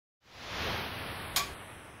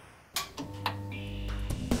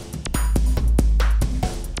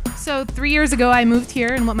So 3 years ago, I moved here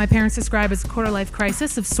in what my parents describe as a quarter-life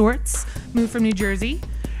crisis of sorts, moved from New Jersey.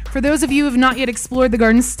 For those of you who have not yet explored the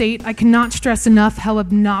Garden State, I cannot stress enough how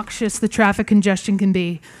obnoxious the traffic congestion can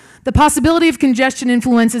be. The possibility of congestion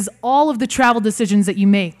influences all of the travel decisions that you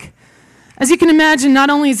make. As you can imagine,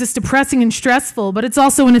 not only is this depressing and stressful, but it's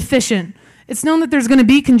also inefficient. It's known that there's going to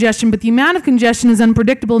be congestion, but the amount of congestion is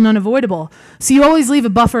unpredictable and unavoidable. So you always leave a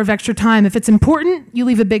buffer of extra time. If it's important, you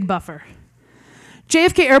leave a big buffer.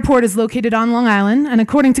 JFK Airport is located on Long Island, and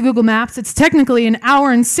according to Google Maps, it's technically an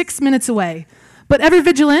hour and 6 minutes away. But ever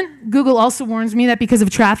vigilant, Google also warns me that because of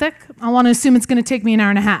traffic, I want to assume it's going to take me an hour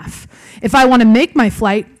and a half. If I want to make my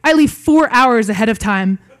flight, I leave 4 hours ahead of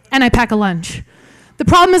time, and I pack a lunch. The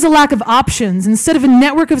problem is a lack of options. Instead of a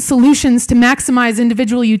network of solutions to maximize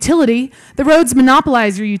individual utility, the roads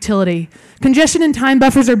monopolize your utility. Congestion and time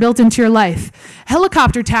buffers are built into your life.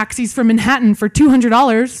 Helicopter taxis from Manhattan for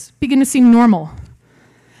 $200 begin to seem normal.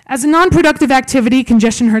 As a non-productive activity,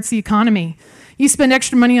 congestion hurts the economy. You spend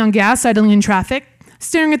extra money on gas idling in traffic,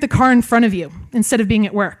 staring at the car in front of you instead of being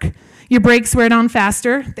at work. Your brakes wear down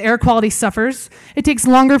faster, the air quality suffers. It takes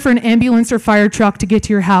longer for an ambulance or fire truck to get to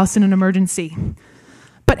your house in an emergency.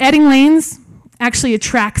 But adding lanes actually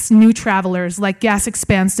attracts new travelers like gas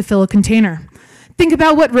expands to fill a container. Think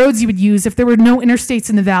about what roads you would use if there were no interstates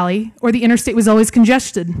in the valley or the interstate was always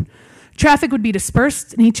congested. Traffic would be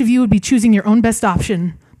dispersed and each of you would be choosing your own best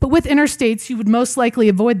option. But with interstates, you would most likely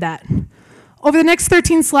avoid that. Over the next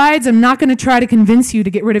 13 slides, I'm not going to try to convince you to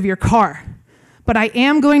get rid of your car. But I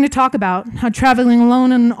am going to talk about how traveling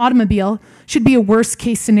alone in an automobile should be a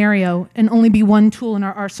worst-case scenario and only be one tool in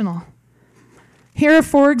our arsenal. Here are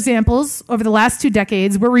 4 examples over the last 2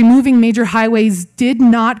 decades where removing major highways did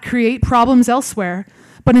not create problems elsewhere,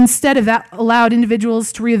 but instead of that allowed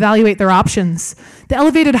individuals to reevaluate their options. The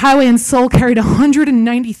elevated highway in Seoul carried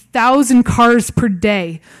 190,000 cars per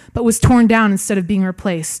day, but was torn down instead of being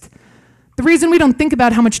replaced. The reason we don't think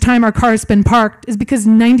about how much time our cars spend parked is because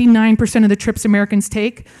 99% of the trips Americans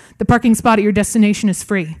take, the parking spot at your destination is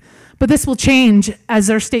free. But this will change as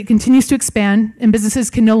our state continues to expand and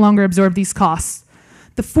businesses can no longer absorb these costs.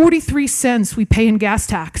 The 43 cents we pay in gas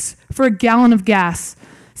tax for a gallon of gas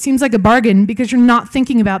seems like a bargain because you're not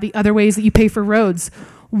thinking about the other ways that you pay for roads.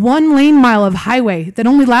 1 lane mile of highway that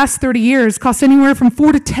only lasts 30 years costs anywhere from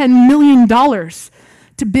 $4 to $10 million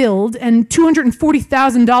to build and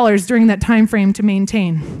 $240,000 during that time frame to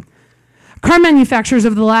maintain. Car manufacturers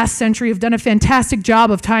over the last century have done a fantastic job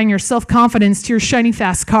of tying your self-confidence to your shiny,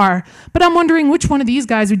 fast car, but I'm wondering which one of these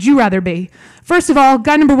guys would you rather be? First of all,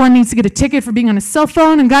 guy number 1 needs to get a ticket for being on his cell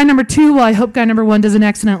phone, and guy number 2, well, I hope guy number 1 doesn't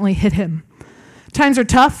accidentally hit him. Times are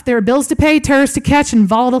tough, there are bills to pay, terrorists to catch, and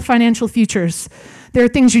volatile financial futures. There are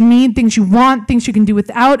things you need, things you want, things you can do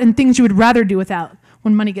without, and things you would rather do without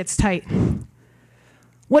when money gets tight.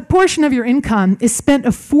 What portion of your income is spent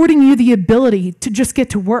affording you the ability to just get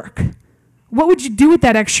to work? What would you do with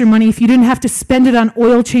that extra money if you didn't have to spend it on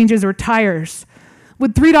oil changes or tires?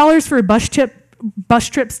 Would $3 for a bus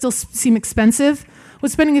trip still seem expensive?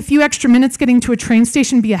 Would spending a few extra minutes getting to a train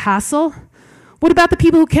station be a hassle? What about the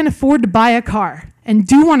people who can't afford to buy a car and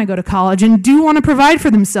do want to go to college and do want to provide for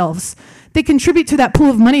themselves? They contribute to that pool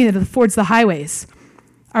of money that affords the highways.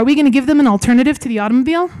 Are we going to give them an alternative to the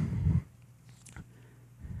automobile?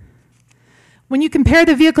 When you compare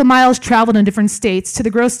the vehicle miles traveled in different states to the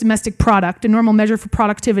gross domestic product, a normal measure for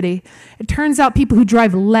productivity, it turns out people who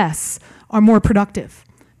drive less are more productive.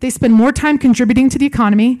 They spend more time contributing to the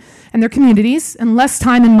economy and their communities and less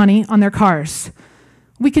time and money on their cars.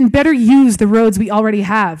 We can better use the roads we already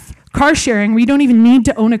have. Car sharing, where you don't even need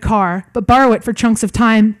to own a car, but borrow it for chunks of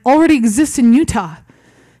time, already exists in Utah.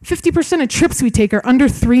 50% of trips we take are under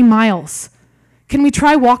 3 miles. Can we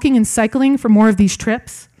try walking and cycling for more of these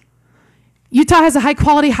trips? Utah has a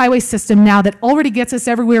high-quality highway system now that already gets us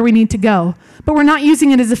everywhere we need to go, but we're not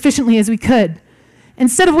using it as efficiently as we could.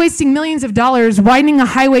 Instead of wasting millions of dollars widening a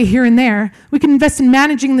highway here and there, we can invest in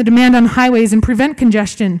managing the demand on highways and prevent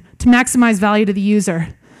congestion to maximize value to the user.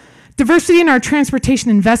 Diversity in our transportation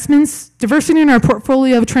investments, diversity in our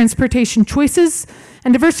portfolio of transportation choices,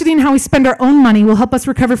 and diversity in how we spend our own money will help us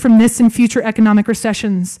recover from this and future economic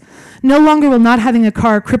recessions. No longer will not having a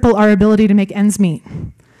car cripple our ability to make ends meet.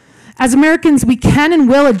 As Americans, we can and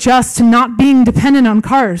will adjust to not being dependent on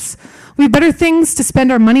cars. We have better things to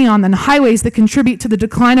spend our money on than highways that contribute to the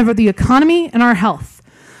decline of the economy and our health.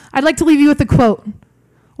 I'd like to leave you with a quote.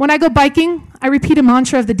 When I go biking, I repeat a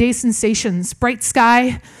mantra of the day's sensations: bright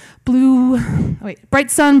sun, blue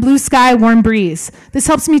sky, warm breeze. This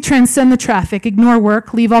helps me transcend the traffic, ignore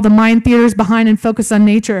work, leave all the mind theaters behind, and focus on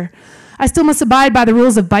nature. I still must abide by the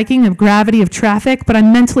rules of biking, of gravity, of traffic, but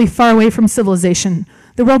I'm mentally far away from civilization.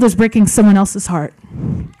 The world is breaking someone else's heart.